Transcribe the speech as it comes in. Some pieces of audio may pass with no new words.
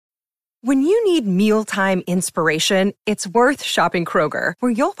When you need mealtime inspiration, it's worth shopping Kroger,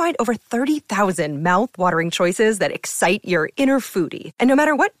 where you'll find over 30,000 mouth-watering choices that excite your inner foodie. And no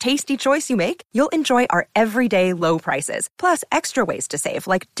matter what tasty choice you make, you'll enjoy our everyday low prices, plus extra ways to save,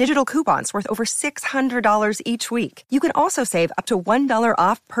 like digital coupons worth over $600 each week. You can also save up to $1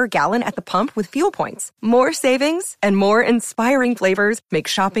 off per gallon at the pump with fuel points. More savings and more inspiring flavors make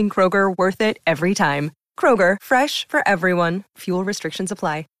shopping Kroger worth it every time. Kroger, fresh for everyone. Fuel restrictions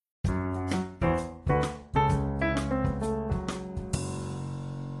apply.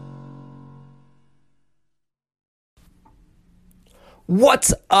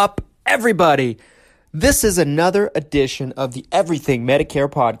 What's up, everybody? This is another edition of the Everything Medicare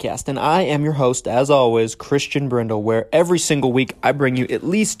podcast, and I am your host, as always, Christian Brindle, where every single week I bring you at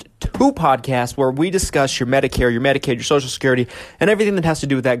least 2 podcasts where we discuss your Medicare, your Medicaid, your Social Security, and everything that has to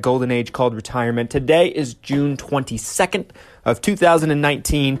do with that golden age called retirement. Today is June 22nd of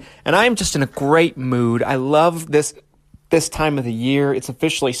 2019, and I am just in a great mood. I love this time of the year. It's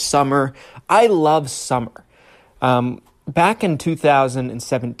officially summer. I love summer. Back in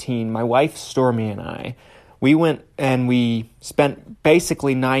 2017, my wife Stormy and I, we went and we spent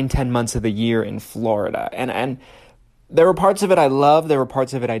basically 9-10 months of the year in Florida. And there were parts of it I loved, there were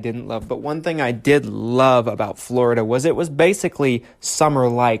parts of it I didn't love. But one thing I did love about Florida was it was basically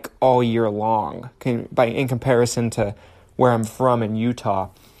summer-like all year long in comparison to where I'm from in Utah.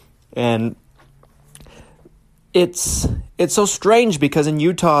 And it's so strange because in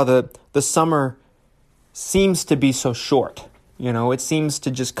Utah, the summer seems to be so short. You know, it seems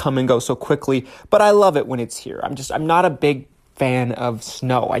to just come and go so quickly, but I love it when it's here. I'm not a big fan of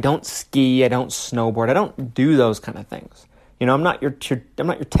snow. I don't ski, I don't snowboard, I don't do those kind of things. You know, I'm not your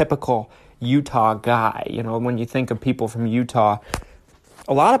typical Utah guy. You know, when you think of people from Utah,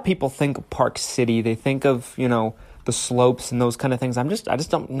 a lot of people think of Park City, they think of, you know, the slopes and those kind of things. I'm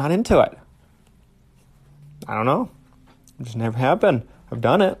not into it. I don't know. It just never happened. I've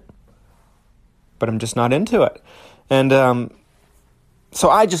done it, but I'm just not into it. And so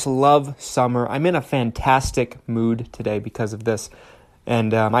I just love summer. I'm in a fantastic mood today because of this.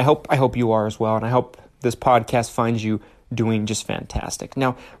 And I hope you are as well. And I hope this podcast finds you doing just fantastic.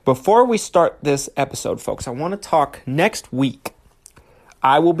 Now, before we start this episode, folks, I want to talk next week.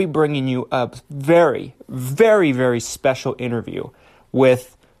 I will be bringing you a very, very, very special interview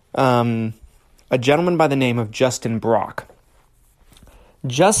with a gentleman by the name of Justin Brock.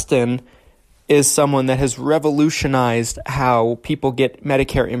 Justin is someone that has revolutionized how people get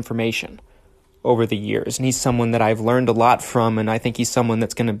Medicare information over the years. And he's someone that I've learned a lot from, and I think he's someone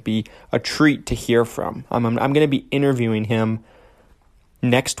that's going to be a treat to hear from. I'm going to be interviewing him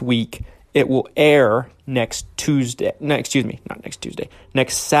next week. It will air next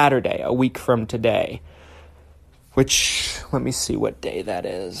Saturday, a week from today, which, let me see what day that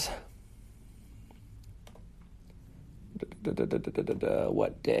is.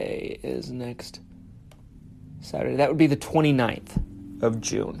 What day is next Saturday? That would be the 29th of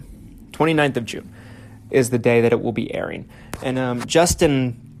June. 29th of June is the day that it will be airing. And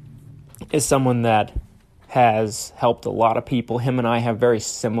Justin is someone that has helped a lot of people. Him and I have very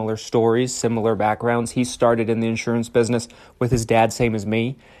similar stories, similar backgrounds. He started in the insurance business with his dad, same as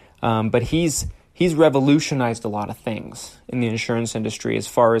me. But he's revolutionized a lot of things in the insurance industry as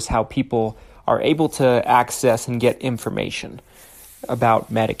far as how people are able to access and get information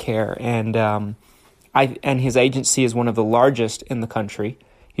about Medicare. And his agency is one of the largest in the country.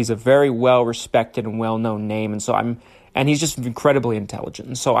 He's a very well-respected and well-known name, and he's just incredibly intelligent.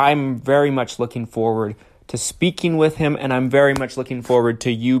 And so I'm very much looking forward to speaking with him, and I'm very much looking forward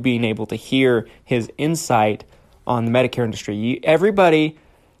to you being able to hear his insight on the Medicare industry.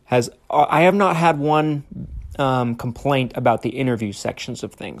 I have not had one complaint about the interview sections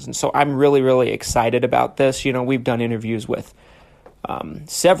of things. And so I'm really, really excited about this. You know, we've done interviews with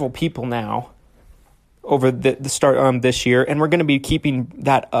several people now over the start this year, and we're going to be keeping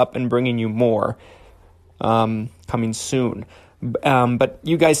that up and bringing you more coming soon. But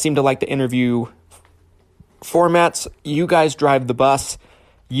you guys seem to like the interview formats. You guys drive the bus.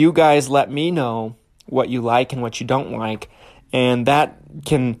 You guys let me know what you like and what you don't like, and that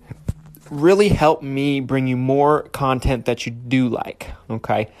can really help me bring you more content that you do like,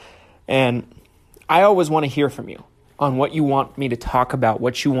 okay? And I always want to hear from you on what you want me to talk about,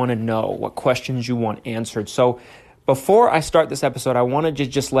 what you want to know, what questions you want answered. So before I start this episode, I want to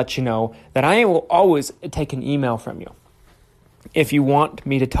just let you know that I will always take an email from you if you want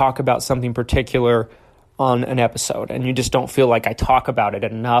me to talk about something particular on an episode and you just don't feel like I talk about it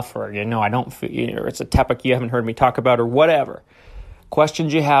enough, or, you know, I don't feel, or it's a topic you haven't heard me talk about, or whatever.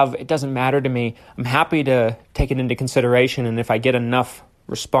 Questions you have, it doesn't matter to me. I'm happy to take it into consideration, and if I get enough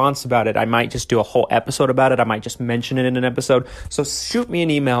response about it, I might just do a whole episode about it. I might just mention it in an episode. So shoot me an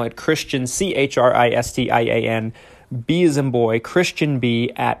email at Christian, CHRISTIAN, B as in boy, Christian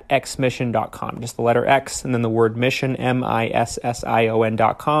B at xmission.com. Just the letter X and then the word mission, MISSION.com,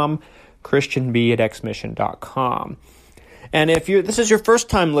 Christian B at xmission.com. And if this is your first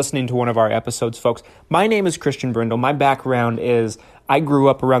time listening to one of our episodes, folks, my name is Christian Brindle. My background is I grew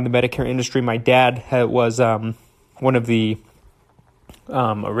up around the Medicare industry. My dad was one of the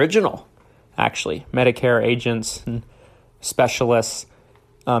original, actually, Medicare agents and specialists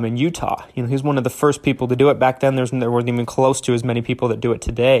in Utah. He's one of the first people to do it. Back then, there weren't even close to as many people that do it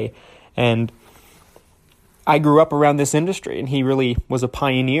today. And I grew up around this industry, and he really was a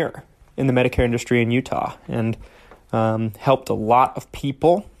pioneer in the Medicare industry in Utah, and helped a lot of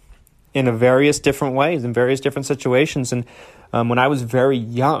people in various different ways, in various different situations. And when I was very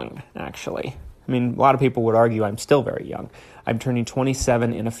young, actually, a lot of people would argue I'm still very young. I'm turning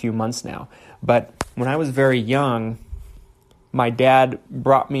 27 in a few months now. But when I was very young, my dad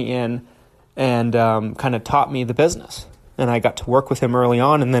brought me in and kind of taught me the business. And I got to work with him early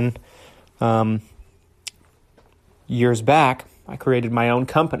on. And then years back, I created my own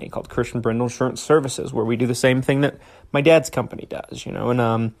company called Christian Brindle Insurance Services, where we do the same thing that my dad's company does,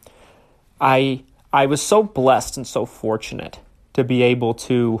 And I was so blessed and so fortunate to be able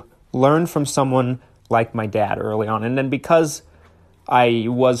to learn from someone like my dad early on. And then because I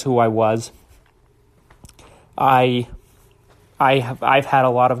was who I was, I've had a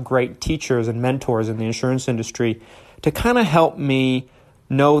lot of great teachers and mentors in the insurance industry to kind of help me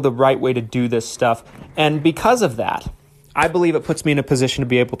know the right way to do this stuff. And because of that, I believe it puts me in a position to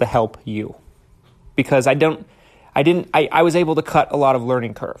be able to help you, because I was able to cut a lot of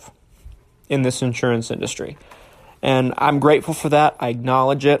learning curve in this insurance industry. And I'm grateful for that. I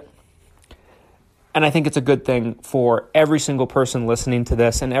acknowledge it. And I think it's a good thing for every single person listening to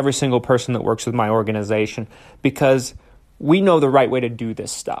this and every single person that works with my organization, because we know the right way to do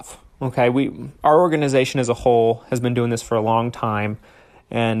this stuff. Okay, our organization as a whole has been doing this for a long time,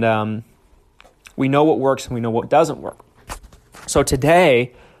 and we know what works and we know what doesn't work. So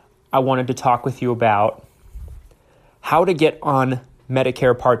today, I wanted to talk with you about how to get on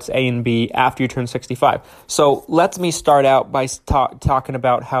Medicare Parts A and B after you turn 65. So let me start out by talking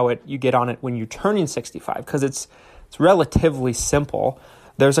about how you get on it when you're turning 65, because it's relatively simple.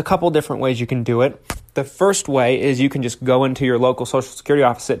 There's a couple different ways you can do it. The first way is you can just go into your local Social Security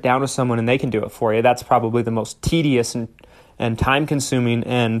office, sit down with someone, and they can do it for you. That's probably the most tedious and time-consuming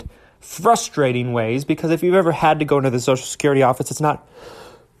and frustrating ways, because if you've ever had to go into the Social Security office, it's not,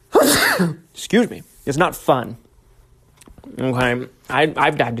 it's not fun. Okay,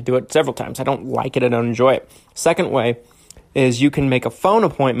 I've had to do it several times. I don't like it. I don't enjoy it. Second way is you can make a phone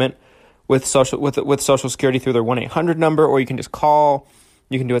appointment with Social Security through their 1-800 number, or you can just call.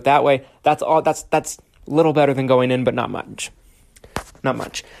 You can do it that way. That's all. That's a little better than going in, but not much. Not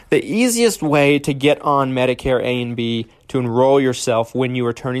much. The easiest way to get on Medicare A and B to enroll yourself when you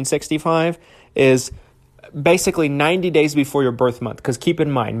are turning 65 is basically 90 days before your birth month. Because keep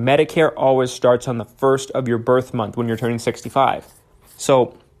in mind, Medicare always starts on the first of your birth month when you're turning 65.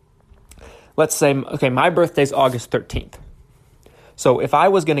 So let's say, okay, my birthday is August 13th. So if I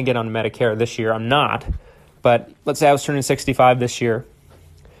was going to get on Medicare this year, I'm not, but let's say I was turning 65 this year,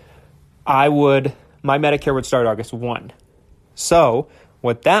 my Medicare would start August 1. So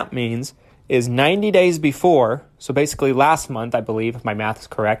what that means is 90 days before, so basically last month, I believe, if my math is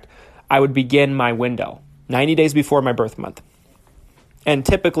correct, I would begin my window, 90 days before my birth month. And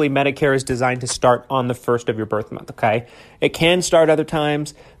typically Medicare is designed to start on the first of your birth month, okay? It can start other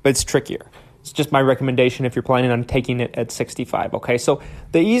times, but it's trickier. It's just my recommendation if you're planning on taking it at 65, okay? So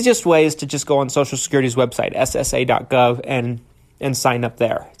the easiest way is to just go on Social Security's website, ssa.gov, and sign up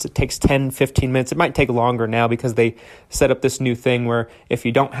there. It takes 10, 15 minutes. It might take longer now because they set up this new thing where if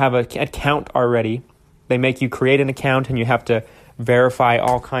you don't have an account already, they make you create an account and you have to verify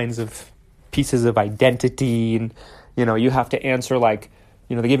all kinds of pieces of identity, and you have to answer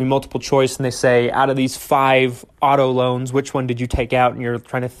they give you multiple choice and they say, out of these 5 auto loans, which one did you take out? And you're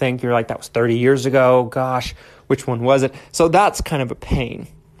trying to think, you're like, that was 30 years ago. Gosh, which one was it? So that's kind of a pain.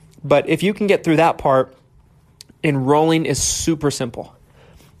 But if you can get through that part, enrolling is super simple.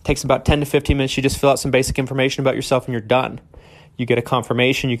 It takes about 10 to 15 minutes. You just fill out some basic information about yourself and you're done. You get a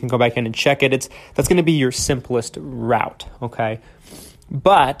confirmation. You can go back in and check it. That's going to be your simplest route, okay?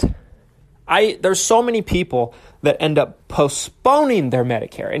 But there's so many people that end up postponing their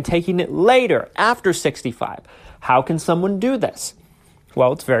Medicare and taking it later, after 65. How can someone do this?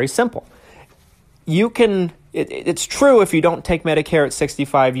 Well, it's very simple. It's true, if you don't take Medicare at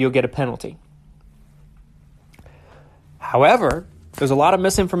 65, you'll get a penalty. However, There's a lot of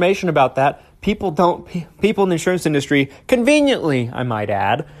misinformation about that. People in the insurance industry, conveniently, I might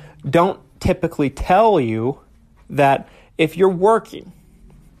add, don't typically tell you that if you're working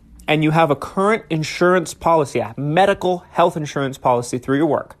and you have a current insurance policy, a medical health insurance policy through your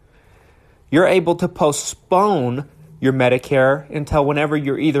work, you're able to postpone your Medicare until whenever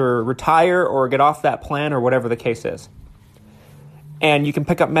you're either retire or get off that plan or whatever the case is. And you can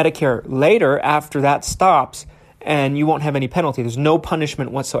pick up Medicare later after that stops, and you won't have any penalty. There's no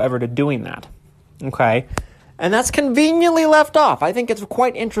punishment whatsoever to doing that. Okay? And that's conveniently left off. I think it's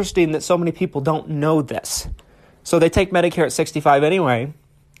quite interesting that so many people don't know this. So they take Medicare at 65 anyway,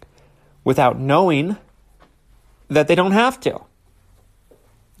 without knowing that they don't have to.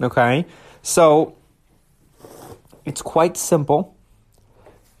 Okay? So it's quite simple.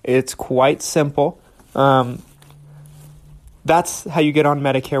 That's how you get on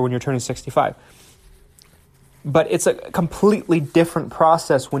Medicare when you're turning 65. But it's a completely different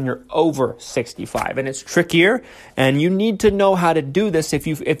process when you're over 65, and it's trickier, and you need to know how to do this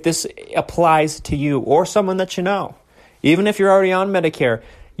if this applies to you or someone that you know. Even if you're already on Medicare,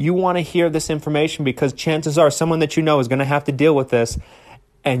 you want to hear this information because chances are someone that you know is going to have to deal with this,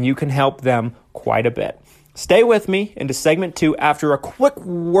 and you can help them quite a bit. Stay with me into segment 2 after a quick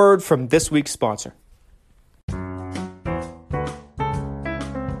word from this week's sponsor.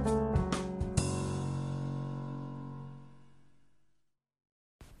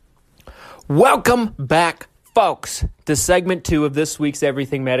 Welcome back, folks, to segment 2 of this week's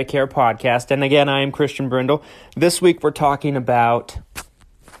Everything Medicare podcast. And again, I am Christian Brindle. This week, we're talking about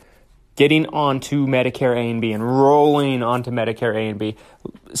getting onto Medicare A and B, enrolling onto Medicare A and B.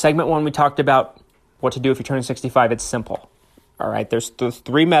 Segment 1, we talked about what to do if you're turning 65. It's simple. All right, there's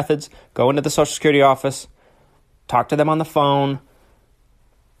 3 methods. Go into the Social Security office, talk to them on the phone,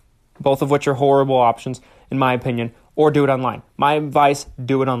 both of which are horrible options, in my opinion, or do it online. My advice,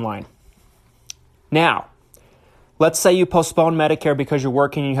 do it online. Now, let's say you postpone Medicare because you're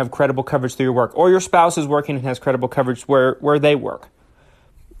working and you have credible coverage through your work, or your spouse is working and has credible coverage where they work.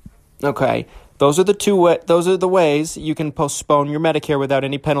 Okay, those are the ways you can postpone your Medicare without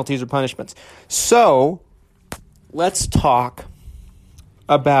any penalties or punishments. So, let's talk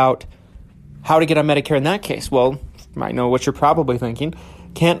about how to get on Medicare in that case. Well, you might know what you're probably thinking.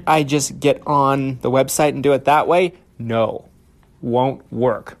 Can't I just get on the website and do it that way? No, won't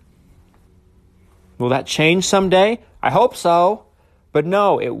work. Will that change someday? I hope so. But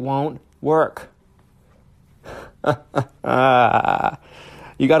no, it won't work. You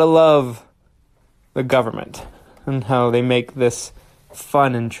got to love the government and how they make this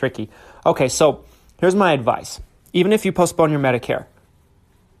fun and tricky. Okay, so here's my advice. Even if you postpone your Medicare,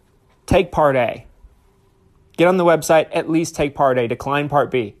 take Part A. Get on the website, at least take Part A. Decline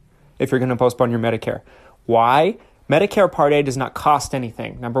Part B if you're going to postpone your Medicare. Why? Medicare Part A does not cost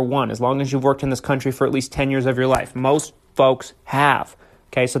anything. Number 1, as long as you've worked in this country for at least 10 years of your life. Most folks have.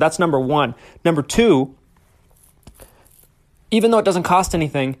 Okay, so that's number 1. Number 2, even though it doesn't cost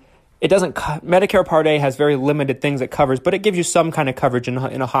anything, Medicare Part A has very limited things it covers, but it gives you some kind of coverage in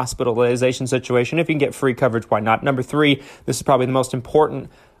a hospitalization situation. If you can get free coverage, why not? Number 3, this is probably the most important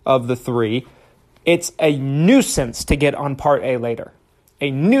of the 3. It's a nuisance to get on Part A later.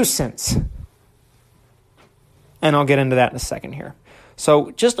 A nuisance. And I'll get into that in a second here. So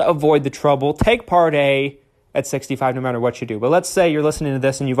just to avoid the trouble, take Part A at 65 no matter what you do. But let's say you're listening to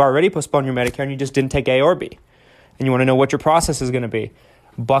this and you've already postponed your Medicare and you just didn't take A or B. And you want to know what your process is going to be.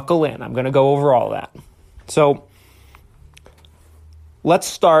 Buckle in. I'm going to go over all that. So let's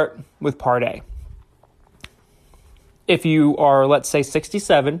start with Part A. If you are, let's say,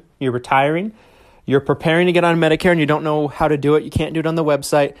 67, you're retiring, you're preparing to get on Medicare and you don't know how to do it, you can't do it on the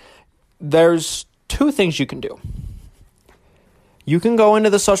website, there's 2 things you can do. You can go into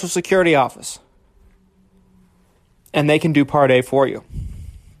the Social Security office and they can do Part A for you.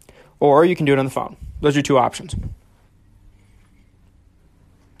 Or you can do it on the phone. Those are your 2 options.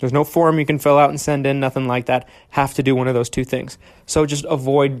 There's no form you can fill out and send in, nothing like that. Have to do one of those 2 things. So just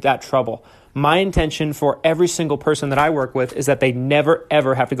avoid that trouble. My intention for every single person that I work with is that they never,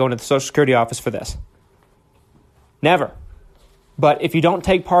 ever have to go into the Social Security office for this. Never. But if you don't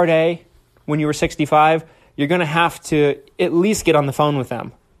take Part A when you were 65, you're going to have to at least get on the phone with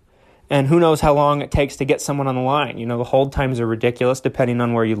them. And who knows how long it takes to get someone on the line. You know, the hold times are ridiculous depending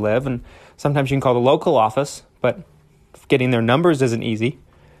on where you live. And sometimes you can call the local office, but getting their numbers isn't easy.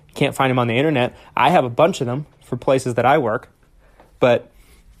 You can't find them on the internet. I have a bunch of them for places that I work, but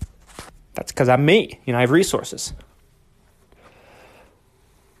that's because I'm me. You know, I have resources.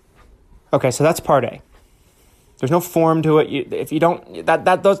 Okay, so that's Part A. There's no form to it. If you don't,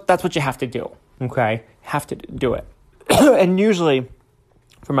 that's what you have to do. Okay, have to do it. And usually,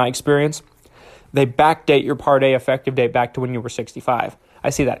 from my experience, they backdate your Part A effective date back to when you were 65. I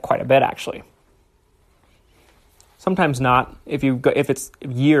see that quite a bit, actually. Sometimes not, if it's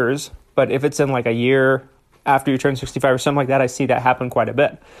years, but if it's in like a year after you turn 65 or something like that, I see that happen quite a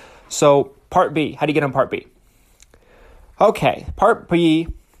bit. So Part B, how do you get on Part B? Okay, Part B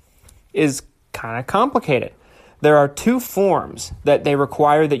is kind of complicated. There are 2 forms that they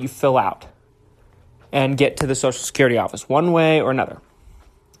require that you fill out and get to the Social Security office, one way or another.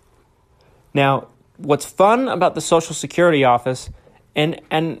 Now, what's fun about the Social Security office,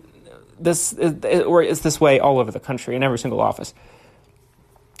 and this is, or it's this way all over the country in every single office,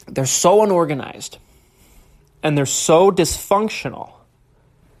 they're so unorganized and they're so dysfunctional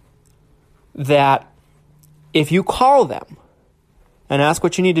that if you call them and ask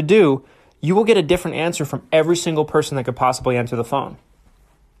what you need to do, you will get a different answer from every single person that could possibly answer the phone.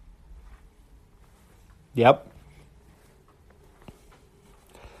 Yep.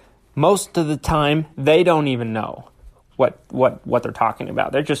 Most of the time, they don't even know what they're talking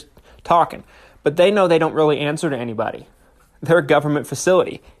about. They're just talking. But they know they don't really answer to anybody. They're a government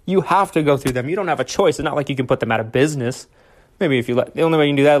facility. You have to go through them. You don't have a choice. It's not like you can put them out of business. Maybe if the only way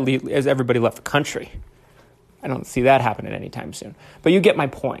you can do that is everybody left the country. I don't see that happening anytime soon. But you get my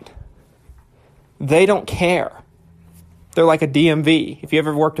point. They don't care. They're like a DMV. If you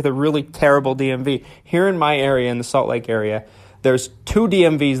ever worked with a really terrible DMV, here in my area, in the Salt Lake area, there's 2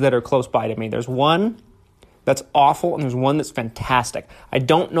 DMVs that are close by to me. There's one that's awful and there's one that's fantastic. I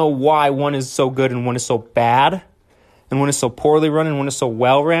don't know why one is so good and one is so bad, and one is so poorly run and one is so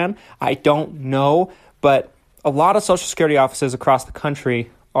well ran. I don't know, but a lot of Social Security offices across the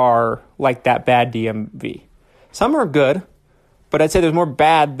country are like that bad DMV. Some are good, but I'd say there's more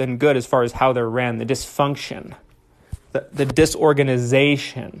bad than good as far as how they're ran, the dysfunction, the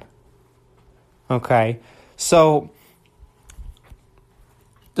disorganization. Okay, so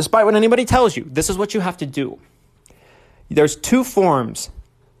despite what anybody tells you, this is what you have to do. There's 2 forms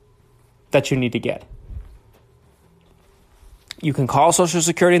that you need to get. You can call Social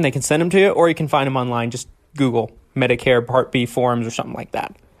Security and they can send them to you, or you can find them online. Just Google Medicare Part B forms or something like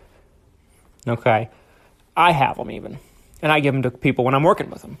that. Okay, I have them even, and I give them to people when I'm working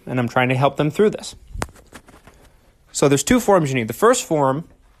with them, and I'm trying to help them through this. So there's 2 forms you need. The first form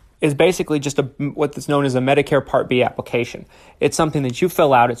is basically just what's known as a Medicare Part B application. It's something that you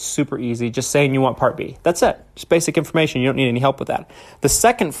fill out. It's super easy, just saying you want Part B. That's it. Just basic information. You don't need any help with that. The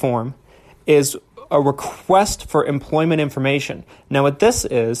second form is a request for employment information. Now what this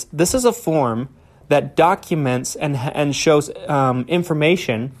is a form that documents and shows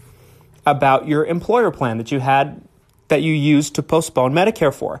information about your employer plan that you used to postpone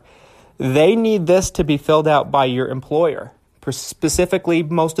Medicare for. They need this to be filled out by your employer, specifically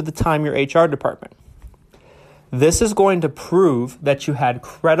most of the time your HR department. This is going to prove that you had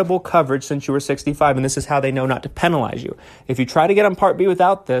credible coverage since you were 65, and this is how they know not to penalize you. If you try to get on Part B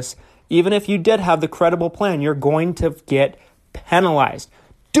without this, even if you did have the credible plan, you're going to get penalized.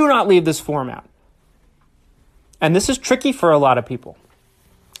 Do not leave this form out. And this is tricky for a lot of people.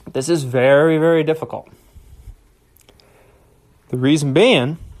 This is very, very difficult. The reason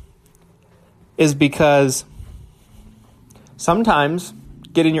being is because sometimes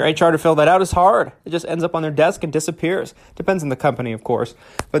getting your HR to fill that out is hard. It just ends up on their desk and disappears. Depends on the company, of course.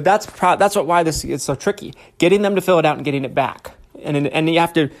 But that's why this is so tricky. Getting them to fill it out and getting it back. And you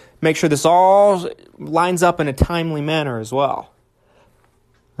have to make sure this all lines up in a timely manner as well.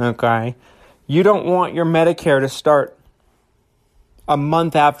 Okay? You don't want your Medicare to start a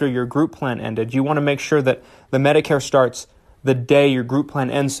month after your group plan ended. You want to make sure that the Medicare starts the day your group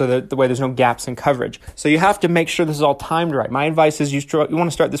plan ends, so that the way there's no gaps in coverage. So you have to make sure this is all timed right. My advice is you want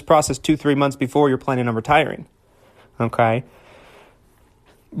to start this process 2-3 months before you're planning on retiring. Okay?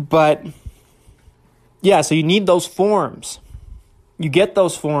 But, yeah, so you need those forms. You get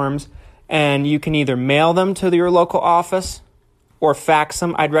those forms, and you can either mail them to your local office or fax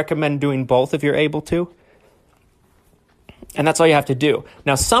them. I'd recommend doing both if you're able to. And that's all you have to do.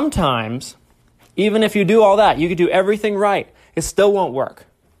 Now, sometimes, even if you do all that, you could do everything right, it still won't work.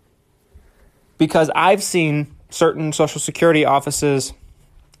 Because I've seen certain Social Security offices,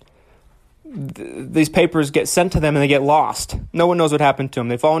 these papers get sent to them and they get lost. No one knows what happened to them.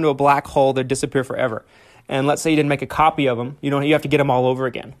 They fall into a black hole, they disappear forever. And let's say you didn't make a copy of them, you have to get them all over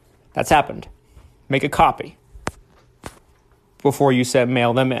again. That's happened. Make a copy before you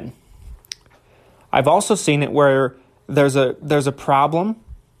mail them in. I've also seen it where there's a problem,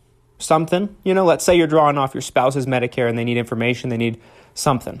 something, let's say you're drawing off your spouse's Medicare and they need information, they need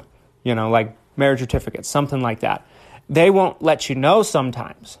something, like marriage certificates, something like that. They won't let you know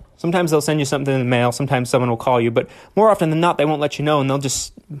sometimes. Sometimes they'll send you something in the mail. Sometimes someone will call you. But more often than not, they won't let you know, and they'll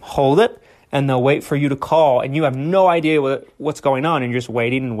just hold it, and they'll wait for you to call, and you have no idea what's going on, and you're just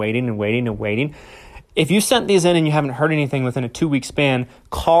waiting and waiting and waiting and waiting. If you sent these in and you haven't heard anything within a 2-week span,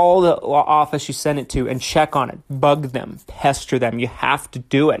 call the office you sent it to and check on it. Bug them, pester them. You have to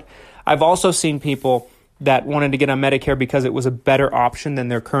do it. I've also seen people that wanted to get on Medicare because it was a better option than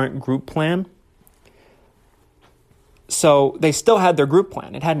their current group plan. So they still had their group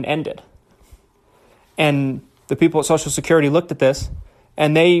plan. It hadn't ended. And the people at Social Security looked at this,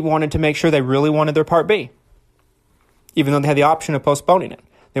 and they wanted to make sure they really wanted their Part B, even though they had the option of postponing it.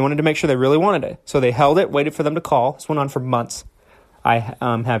 They wanted to make sure they really wanted it. So they held it, waited for them to call. This went on for months. They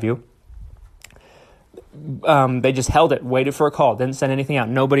just held it, waited for a call, didn't send anything out.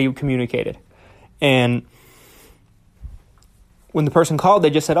 Nobody communicated. And when the person called, they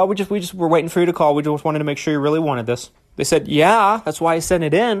just said, we're waiting for you to call. We just wanted to make sure you really wanted this. They said, yeah, that's why I sent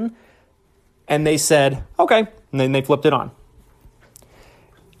it in. And they said, okay. And then they flipped it on.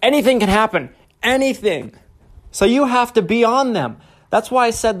 Anything can happen. Anything. So you have to be on them. That's why I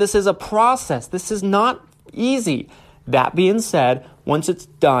said this is a process. This is not easy. That being said, once it's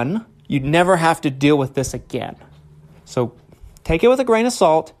done, you'd never have to deal with this again. So take it with a grain of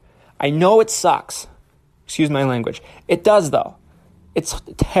salt. I know it sucks. Excuse my language. It does, though. It's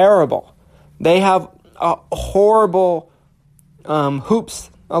terrible. They have a horrible hoops,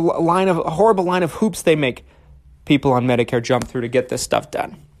 a horrible line of hoops they make people on Medicare jump through to get this stuff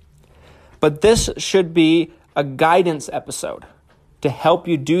done. But this should be a guidance episode to help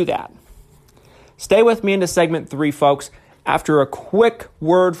you do that. Stay with me into segment 3, folks, after a quick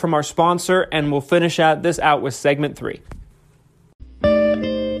word from our sponsor, and we'll finish this out with segment 3.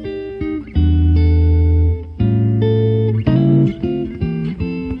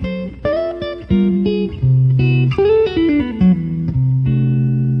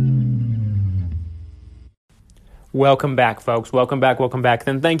 Welcome back, folks. Welcome back.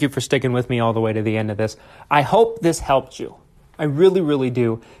 And thank you for sticking with me all the way to the end of this. I hope this helped you. I really, really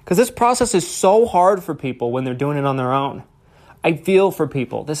do. Because this process is so hard for people when they're doing it on their own. I feel for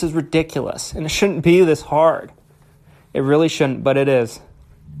people. This is ridiculous. And it shouldn't be this hard. It really shouldn't, but it is.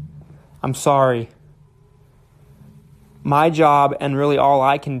 I'm sorry. My job, and really all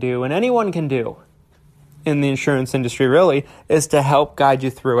I can do, and anyone can do in the insurance industry really, is to help guide you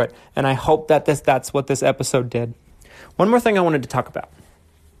through it. And I hope that that's what this episode did. One more thing I wanted to talk about,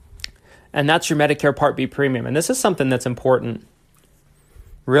 and that's your Medicare Part B premium. And this is something that's important,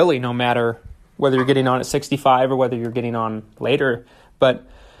 really, no matter whether you're getting on at 65 or whether you're getting on later. But,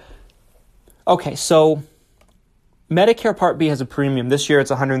 okay, so Medicare Part B has a premium. This year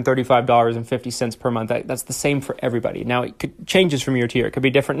it's $135.50 per month. That's the same for everybody. Now, it changes from year to year. It could be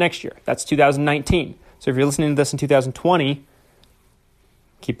different next year. That's 2019. So if you're listening to this in 2020,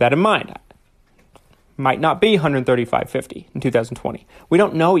 keep that in mind. Might not be $135.50 in 2020. We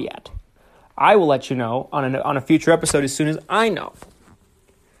don't know yet. I will let you know on a future episode as soon as I know.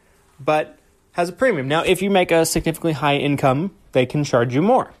 But has a premium. Now, if you make a significantly high income, they can charge you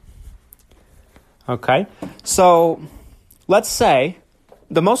more. Okay? So let's say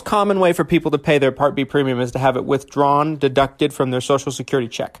the most common way for people to pay their Part B premium is to have it withdrawn, deducted from their Social Security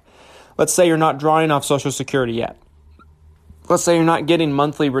check. Let's say you're not drawing off Social Security yet. Let's say you're not getting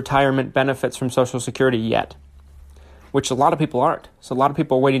monthly retirement benefits from Social Security yet, which a lot of people aren't. So a lot of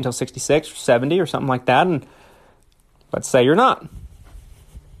people are waiting until 66 or 70 or something like that, and let's say you're not.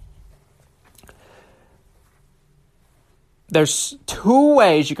 There's 2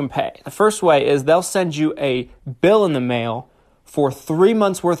 ways you can pay. The first way is they'll send you a bill in the mail for 3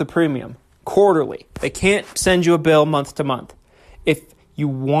 months worth of premium quarterly. They can't send you a bill month to month. If you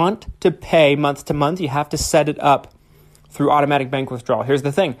want to pay month to month, you have to set it up through automatic bank withdrawal. Here's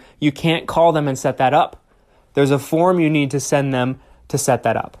the thing. You can't call them and set that up. There's a form you need to send them to set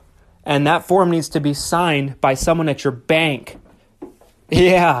that up. And that form needs to be signed by someone at your bank.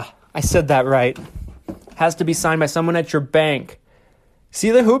 Yeah, I said that right. Has to be signed by someone at your bank.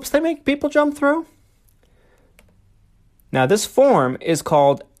 See the hoops they make people jump through? Now, this form is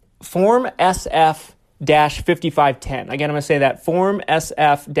called Form SF-5510. Again, I'm going to say that, Form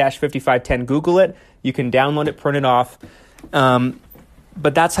SF-5510. Google it. You can download it, print it off.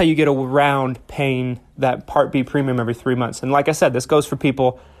 But that's how you get around paying that Part B premium every 3 months. And like I said, this goes for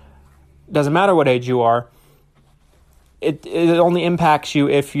people, doesn't matter what age you are. It only impacts you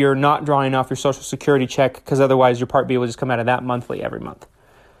if you're not drawing off your Social Security check, because otherwise your Part B will just come out of that monthly every month.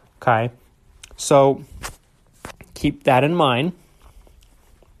 Okay? So keep that in mind.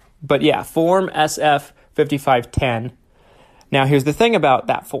 But yeah, Form SF-5510. Now here's the thing about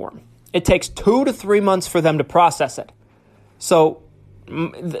that form. It takes 2 to 3 months for them to process it. So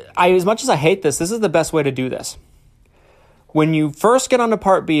as much as I hate this is the best way to do this. When you first get onto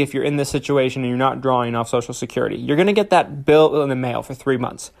Part B, if you're in this situation and you're not drawing off Social Security, you're going to get that bill in the mail for 3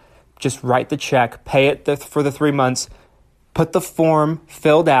 months. Just write the check, pay it for the 3 months, put the form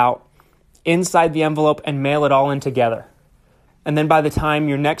filled out inside the envelope and mail it all in together. And then by the time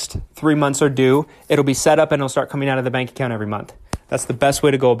your next 3 months are due, it'll be set up and it'll start coming out of the bank account every month. That's the best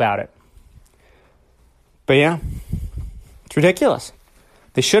way to go about it. But yeah, it's ridiculous.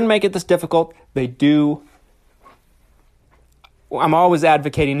 They shouldn't make it this difficult. They do. I'm always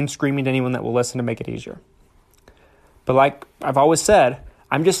advocating and screaming to anyone that will listen to make it easier. But like I've always said,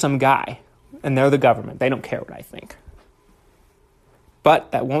 I'm just some guy, and they're the government. They don't care what I think.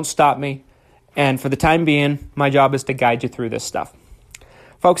 But that won't stop me. And for the time being, my job is to guide you through this stuff.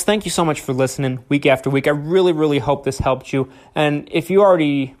 Folks, thank you so much for listening week after week. I really, really hope this helped you. And if you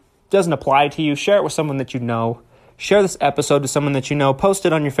already doesn't apply to you, share it with someone that you know. Share this episode to someone that you know. Post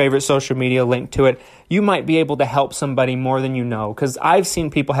it on your favorite social media, link to it. You might be able to help somebody more than you know, because I've seen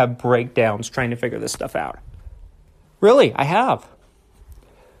people have breakdowns trying to figure this stuff out. Really, I have.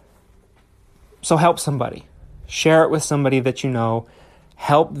 So help somebody. Share it with somebody that you know.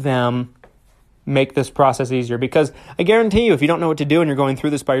 Help them make this process easier, because I guarantee you, if you don't know what to do and you're going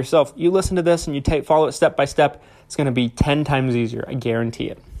through this by yourself, you listen to this and you follow it step by step, it's going to be 10 times easier. I guarantee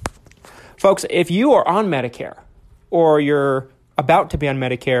it. Folks, if you are on Medicare, or you're about to be on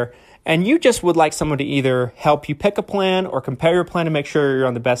Medicare, and you just would like someone to either help you pick a plan or compare your plan to make sure you're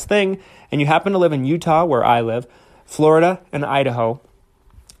on the best thing, and you happen to live in Utah, where I live, Florida, and Idaho,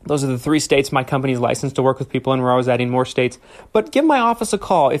 those are the 3 states my company is licensed to work with people in. We're always adding more states. But give my office a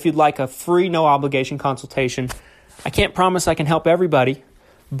call if you'd like a free, no-obligation consultation. I can't promise I can help everybody,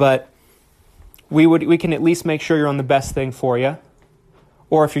 but we can at least make sure you're on the best thing for you.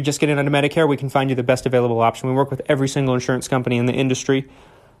 Or if you're just getting onto Medicare, we can find you the best available option. We work with every single insurance company in the industry,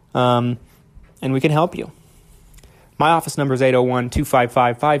 and we can help you. My office number is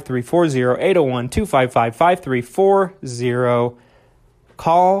 801-255-5340, 801-255-5340.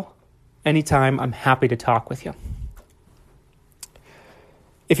 Call anytime. I'm happy to talk with you.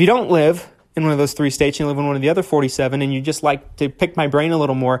 If you don't live in one of those 3 states, you live in one of the other 47, and you just like to pick my brain a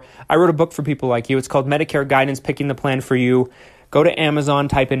little more, I wrote a book for people like you. It's called Medicare Guidance, Picking the Plan for You. Go to Amazon,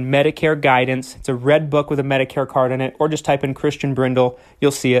 type in Medicare Guidance. It's a red book with a Medicare card in it, or just type in Christian Brindle.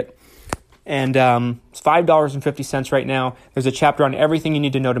 You'll see it. And it's $5.50 right now. There's a chapter on everything you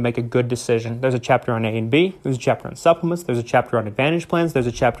need to know to make a good decision. There's a chapter on A and B. There's a chapter on supplements. There's a chapter on Advantage plans. There's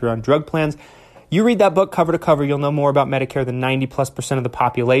a chapter on drug plans. You read that book cover to cover, you'll know more about Medicare than 90+% of the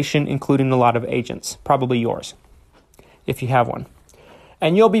population, including a lot of agents, probably yours, if you have one.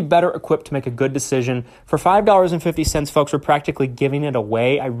 And you'll be better equipped to make a good decision. For $5.50, folks, we're practically giving it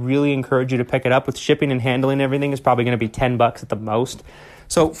away. I really encourage you to pick it up. With shipping and handling, everything is probably going to be $10 at the most.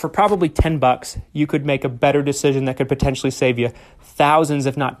 So for probably $10, you could make a better decision that could potentially save you thousands,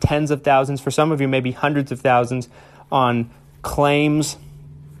 if not tens of thousands. For some of you, maybe hundreds of thousands on claims,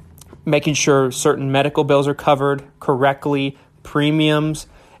 making sure certain medical bills are covered correctly, premiums,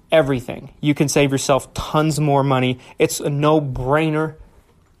 everything. You can save yourself tons more money. It's a no-brainer.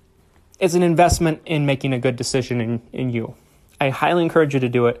 It's an investment in making a good decision in you. I highly encourage you to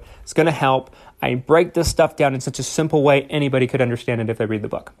do it. It's going to help. I break this stuff down in such a simple way anybody could understand it if they read the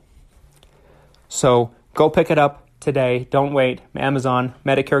book. So go pick it up today. Don't wait. Amazon,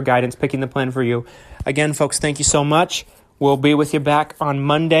 Medicare Guidance, Picking the Plan for You. Again, folks, thank you so much. We'll be with you back on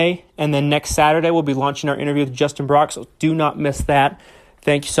Monday, and then next Saturday we'll be launching our interview with Justin Brock, so do not miss that.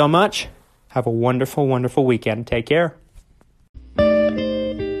 Thank you so much. Have a wonderful, wonderful weekend. Take care.